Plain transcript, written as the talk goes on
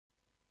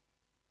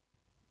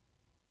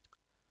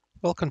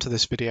Welcome to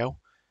this video.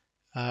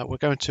 We're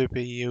going to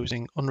be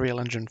using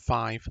Unreal Engine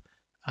 5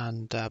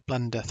 and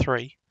Blender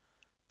 3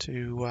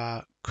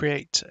 to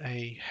create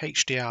a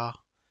HDR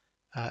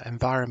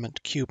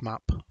environment cube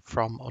map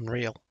from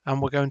Unreal. And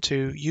we're going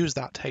to use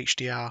that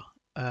HDR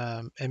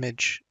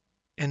image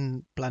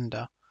in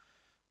Blender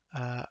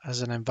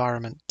as an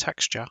environment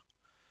texture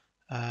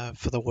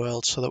for the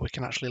world so that we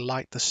can actually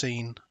light the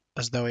scene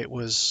as though it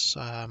was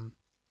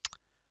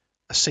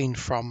a scene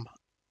from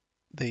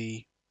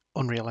the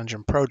Unreal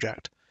Engine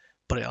project,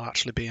 but it'll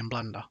actually be in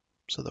Blender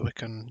so that we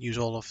can use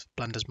all of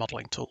Blender's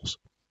modeling tools.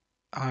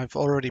 I've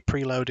already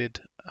preloaded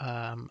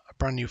a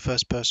brand new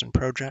first person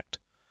project.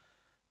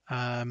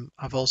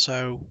 I've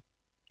also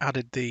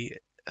added the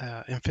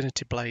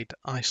Infinity Blade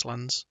Ice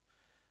Lens.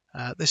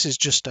 This is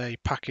just a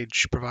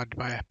package provided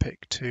by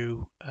Epic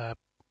to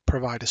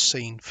provide a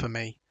scene for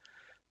me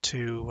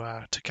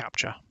to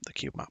capture the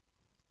cube map.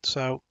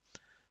 So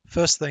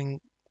first thing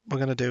we're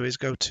going to do is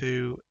go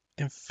to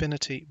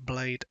Infinity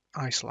Blade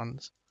Ice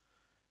Lens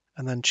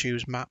and then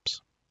choose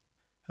Maps.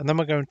 And then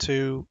we're going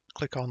to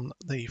click on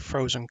the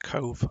Frozen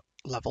Cove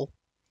level.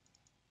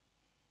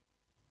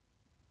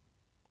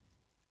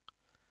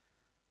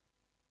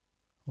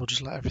 We'll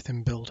just let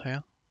everything build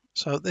here.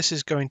 So this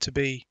is going to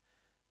be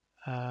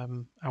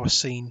our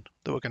scene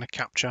that we're going to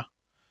capture.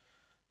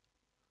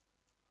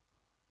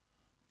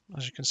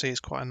 As you can see,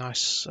 it's quite a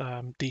nice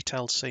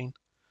detailed scene.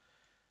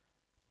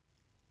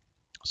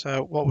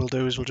 So what we'll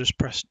do is we'll just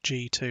press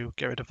G to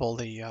get rid of all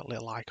the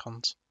little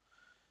icons.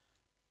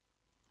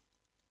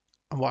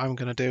 And what I'm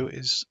going to do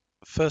is,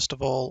 first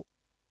of all,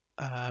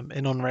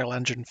 in Unreal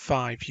Engine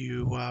 5,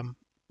 you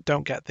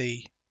don't get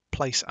the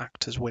Place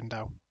Actors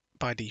window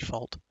by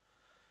default.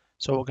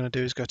 So what we're going to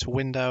do is go to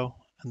Window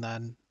and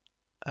then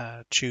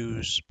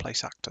choose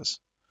Place Actors.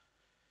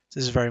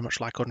 This is very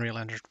much like Unreal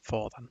Engine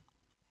 4 then.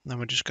 And then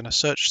we're just going to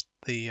search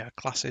the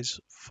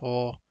classes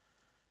for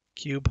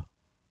cube,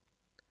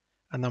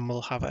 and then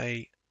we'll have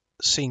a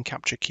scene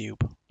capture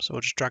cube. So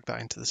we'll just drag that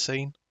into the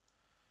scene.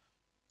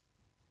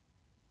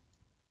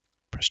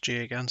 Press G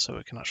again so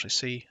we can actually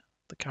see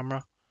the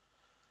camera.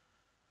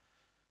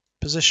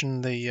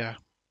 Position the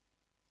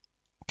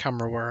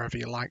camera wherever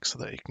you like so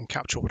that you can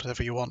capture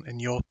whatever you want in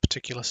your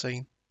particular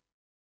scene.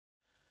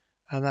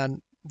 And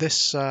then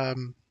this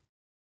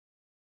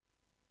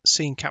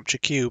scene capture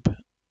cube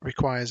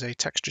requires a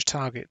texture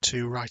target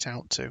to write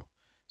out to.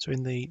 So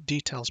in the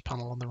details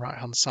panel on the right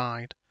hand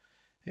side,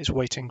 it's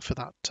waiting for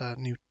that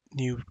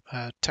new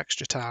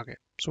texture target.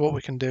 So what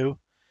we can do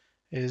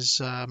is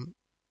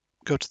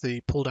go to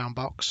the pull down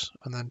box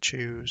and then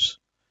choose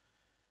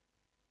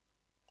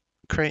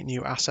create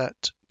new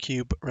asset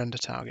cube render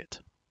target.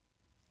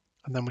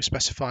 And then we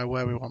specify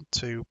where we want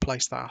to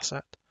place that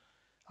asset.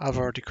 I've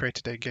already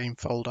created a game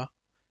folder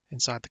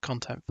inside the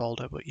content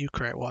folder, but you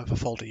create whatever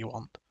folder you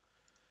want.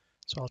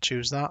 So I'll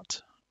choose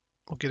that.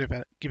 We'll give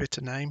it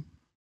a name.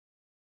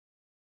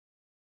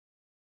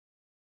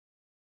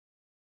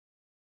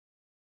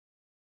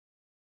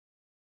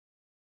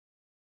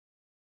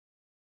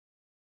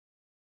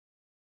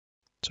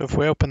 So if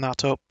we open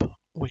that up,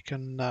 we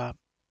can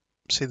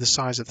see the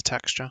size of the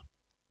texture.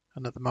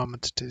 And at the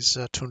moment it is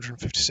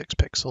 256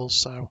 pixels.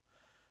 So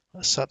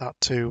let's set that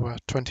to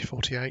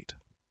 2048.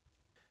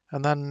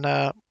 And then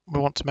we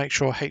want to make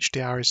sure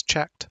HDR is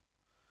checked.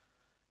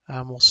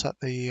 And we'll set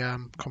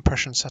the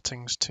compression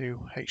settings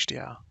to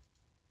HDR.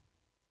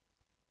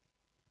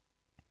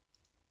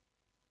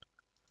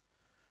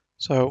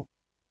 So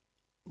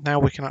now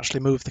we can actually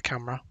move the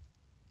camera,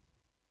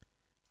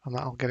 and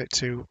that'll get it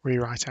to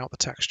rewrite out the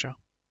texture.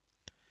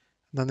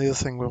 And then the other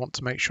thing we want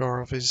to make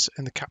sure of is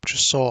in the capture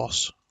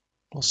source,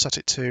 we'll set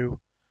it to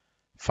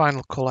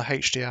final color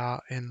HDR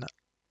in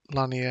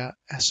linear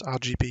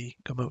sRGB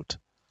gamut.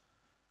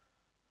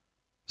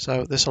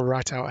 So this will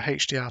write out a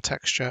HDR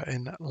texture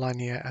in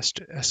linear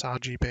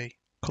sRGB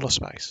color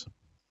space.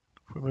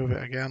 If we move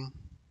it again,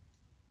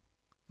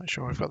 make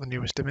sure we've got the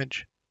newest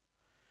image.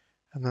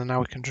 And then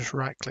now we can just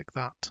right click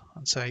that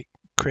and say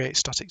create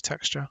static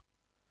texture.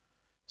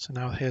 So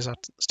now here's our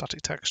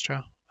static texture,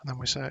 and then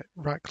we say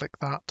right click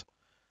that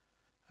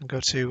and go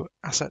to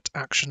asset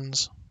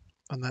actions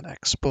and then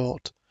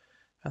export,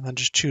 and then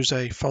just choose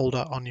a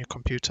folder on your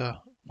computer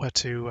where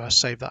to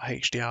save that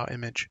HDR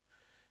image,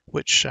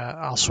 which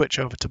I'll switch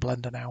over to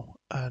Blender now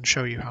and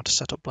show you how to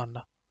set up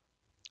Blender.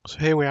 So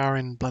here we are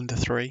in Blender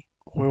 3.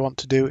 What we want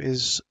to do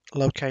is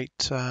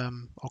locate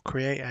or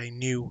create a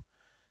new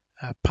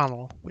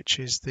panel, which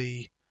is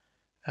the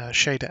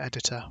shader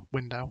editor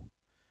window.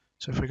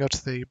 So if we go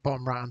to the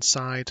bottom right hand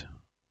side,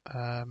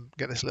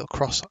 get this little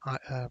cross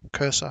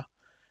cursor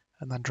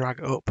and then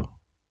drag up,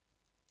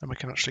 then we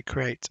can actually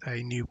create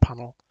a new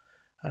panel.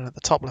 And at the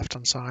top left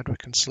hand side we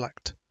can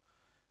select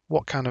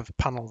what kind of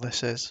panel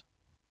this is,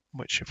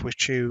 which if we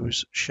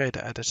choose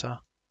shader editor,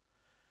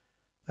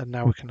 then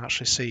now we can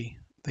actually see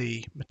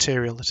the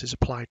material that is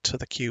applied to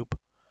the cube.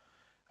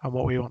 And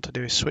what we want to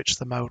do is switch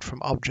the mode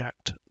from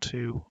object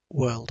to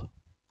world.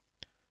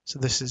 So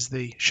this is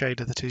the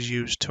shader that is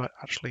used to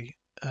actually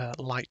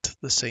light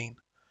the scene.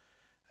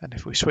 And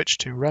if we switch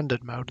to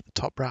rendered mode at the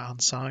top right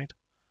hand side,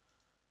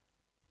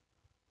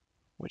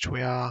 which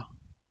we are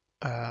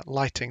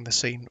lighting the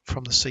scene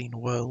from the scene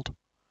world,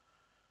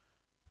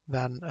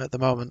 then at the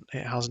moment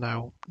it has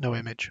no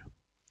image.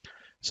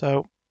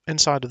 So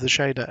inside of the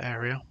shader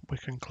area, we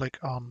can click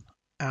on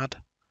add,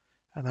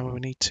 and then we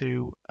need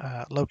to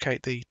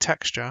locate the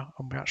texture,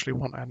 and we actually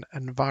want an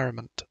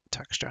environment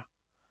texture.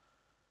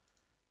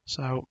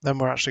 So then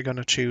we're actually going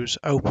to choose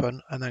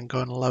open and then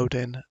go and load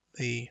in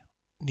the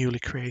newly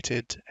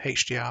created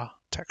HDR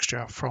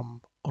texture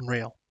from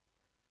Unreal.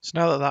 So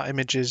now that that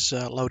image is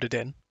loaded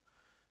in,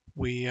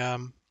 we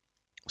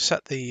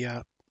set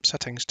the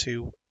settings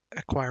to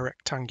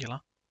equirectangular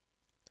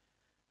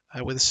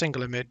with a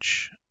single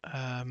image,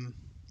 and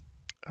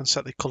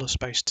set the color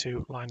space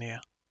to linear.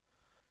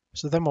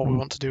 So then what we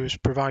want to do is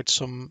provide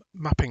some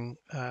mapping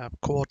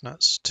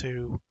coordinates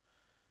to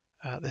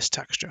this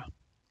texture.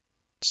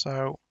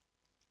 So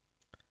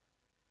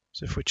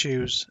if we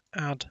choose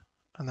add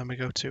and then we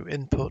go to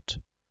input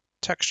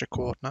texture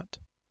coordinate,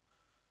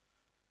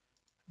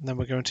 and then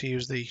we're going to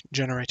use the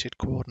generated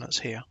coordinates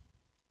here,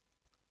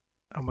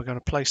 and we're going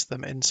to place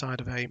them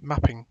inside of a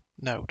mapping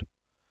node.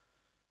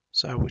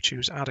 So we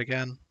choose add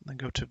again, then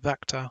go to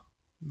vector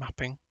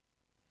mapping,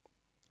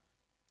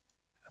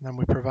 and then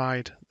we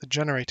provide the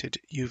generated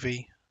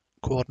UV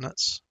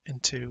coordinates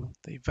into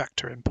the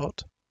vector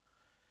input.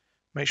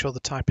 Make sure the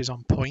type is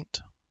on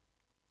point,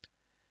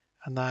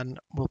 and then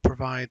we'll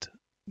provide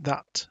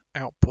that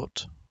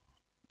output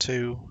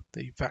to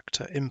the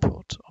vector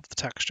input of the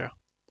texture,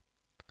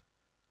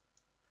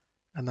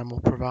 and then we'll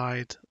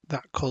provide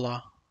that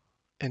color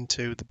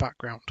into the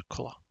background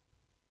color.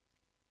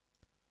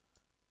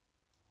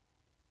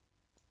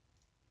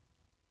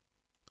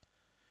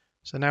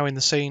 So now in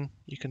the scene,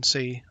 you can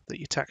see that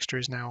your texture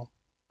is now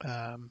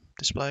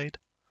displayed,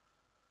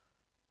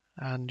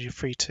 and you're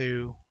free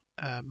to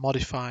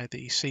modify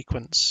the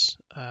sequences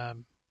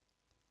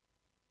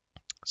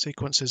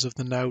of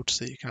the node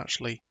so that you can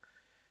actually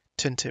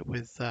tint it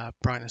with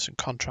brightness and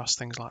contrast,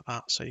 things like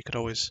that. So you could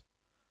always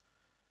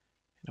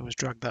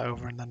drag that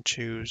over and then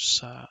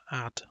choose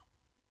add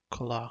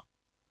color,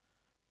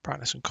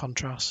 brightness and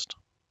contrast,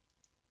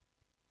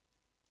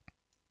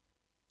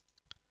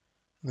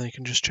 and then you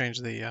can just change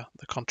the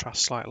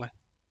contrast slightly.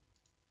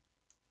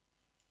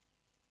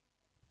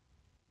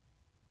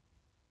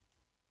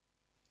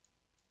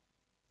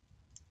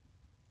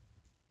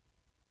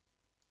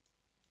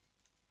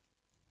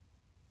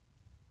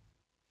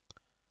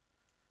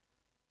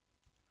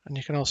 And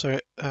you can also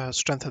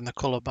strengthen the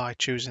color by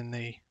choosing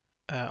the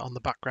on the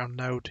background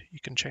node, you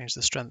can change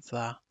the strength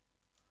there.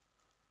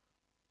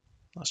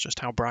 That's just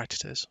how bright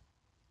it is.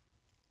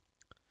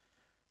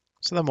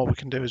 So then what we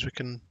can do is we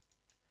can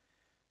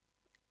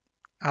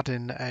add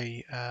in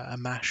a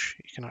mesh.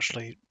 You can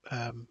actually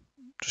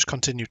just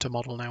continue to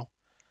model now.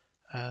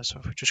 So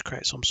if we just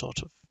create some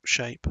sort of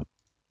shape.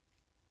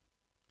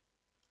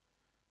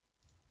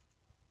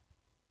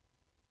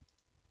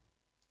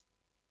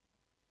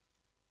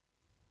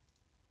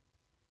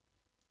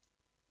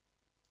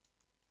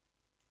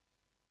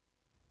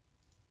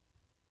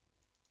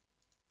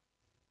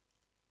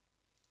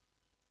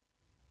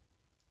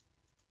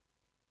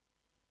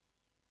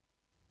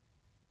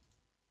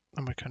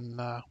 And we can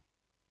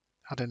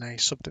add in a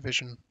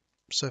subdivision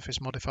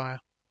surface modifier.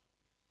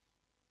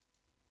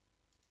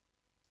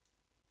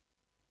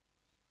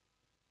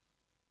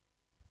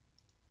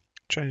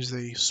 Change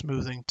the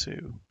smoothing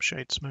to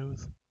shade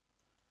smooth.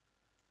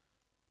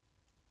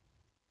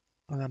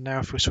 And then now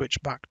if we switch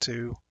back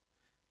to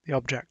the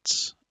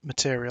object's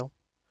material,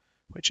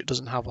 which it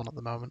doesn't have one at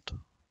the moment,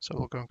 so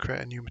we'll go and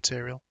create a new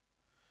material.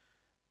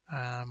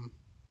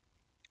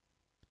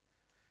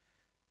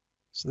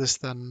 So this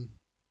then,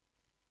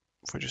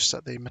 if we just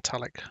set the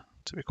metallic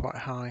to be quite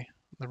high,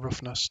 the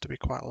roughness to be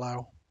quite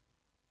low,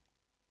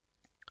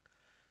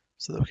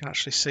 so that we can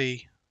actually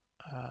see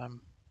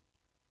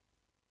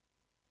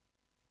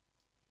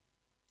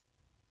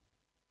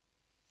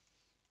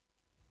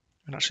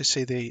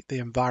the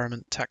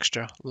environment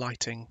texture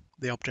lighting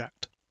the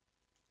object.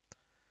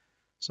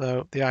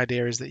 So the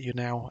idea is that you're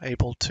now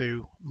able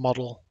to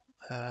model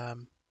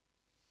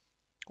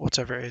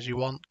whatever it is you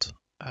want,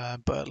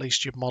 but at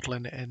least you're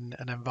modeling it in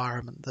an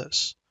environment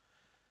that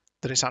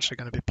it's actually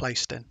going to be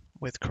placed in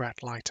with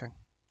correct lighting.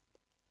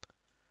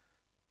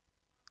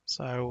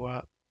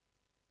 So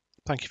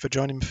thank you for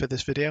joining me for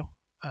this video,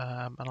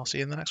 and I'll see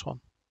you in the next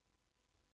one.